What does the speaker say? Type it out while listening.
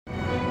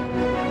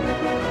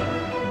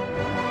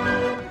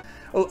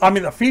I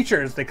mean, the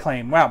features they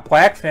claim. Wow,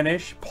 black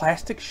finish,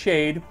 plastic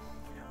shade,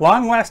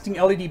 long-lasting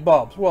LED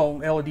bulbs. Well,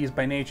 LEDs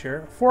by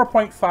nature.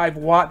 4.5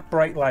 watt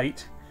bright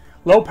light,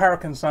 low power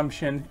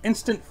consumption,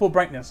 instant full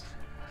brightness.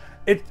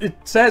 It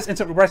says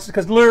instant brightness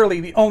because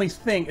literally the only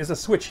thing is a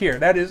switch here.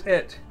 That is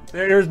it.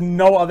 There's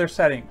no other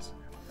settings.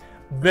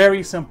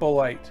 Very simple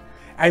light.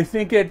 I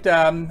think it,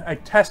 I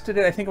tested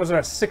it, I think it was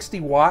a 60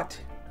 watt.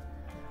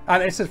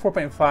 It says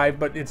 4.5,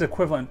 but it's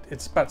equivalent.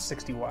 It's about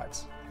 60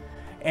 watts.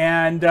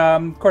 And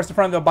of course the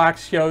front of the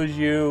box shows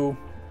you,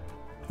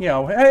 you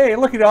know, hey,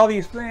 look at all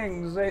these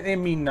things. They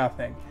mean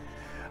nothing.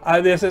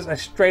 This is a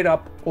straight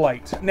up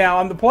light. Now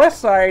on the plus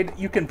side,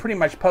 you can pretty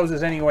much pose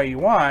this any way you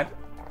want.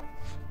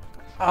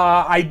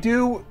 I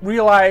do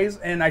realize,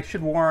 and I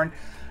should warn,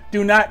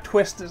 do not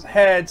twist his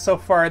head so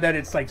far that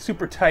it's like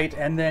super tight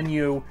and then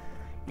you